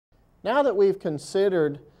Now that we've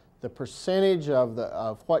considered the percentage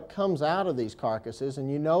of what comes out of these carcasses,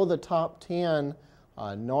 and you know the top 10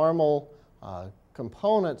 normal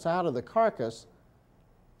components out of the carcass,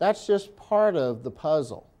 that's just part of the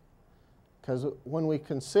puzzle. Because when we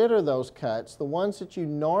consider those cuts, the ones that you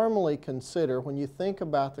normally consider when you think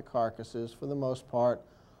about the carcasses, for the most part,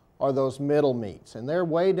 are those middle meats. And they're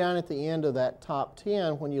way down at the end of that top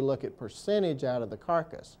 10 when you look at percentage out of the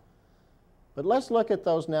carcass. But let's look at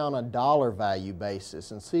those now on a dollar value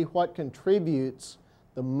basis and see what contributes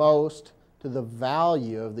the most to the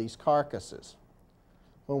value of these carcasses.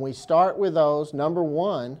 When we start with those, number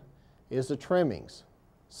one is the trimmings,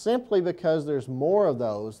 simply because there's more of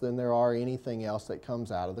those than there are anything else that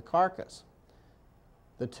comes out of the carcass.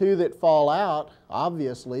 The two that fall out,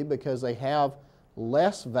 obviously, because they have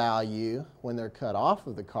less value when they're cut off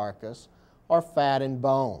of the carcass, are fat and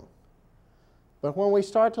bone. But when we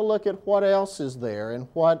start to look at what else is there and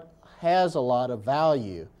what has a lot of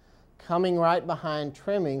value, coming right behind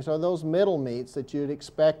trimmings are those middle meats that you'd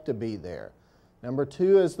expect to be there. Number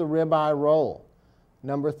two is the ribeye roll.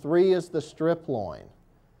 Number three is the strip loin.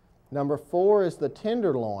 Number four is the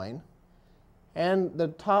tenderloin. And the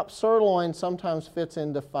top sirloin sometimes fits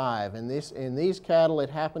into five. In these cattle, it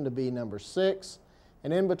happened to be number six.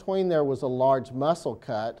 And in between there was a large muscle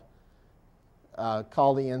cut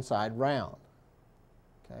called the inside round.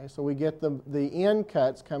 Okay, so we get the end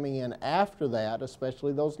cuts coming in after that,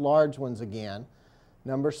 especially those large ones again.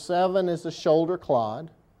 Number 7 is the shoulder clod.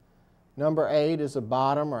 Number 8 is a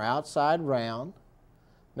bottom or outside round.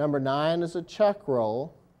 Number 9 is a chuck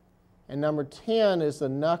roll. And number 10 is the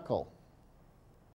knuckle.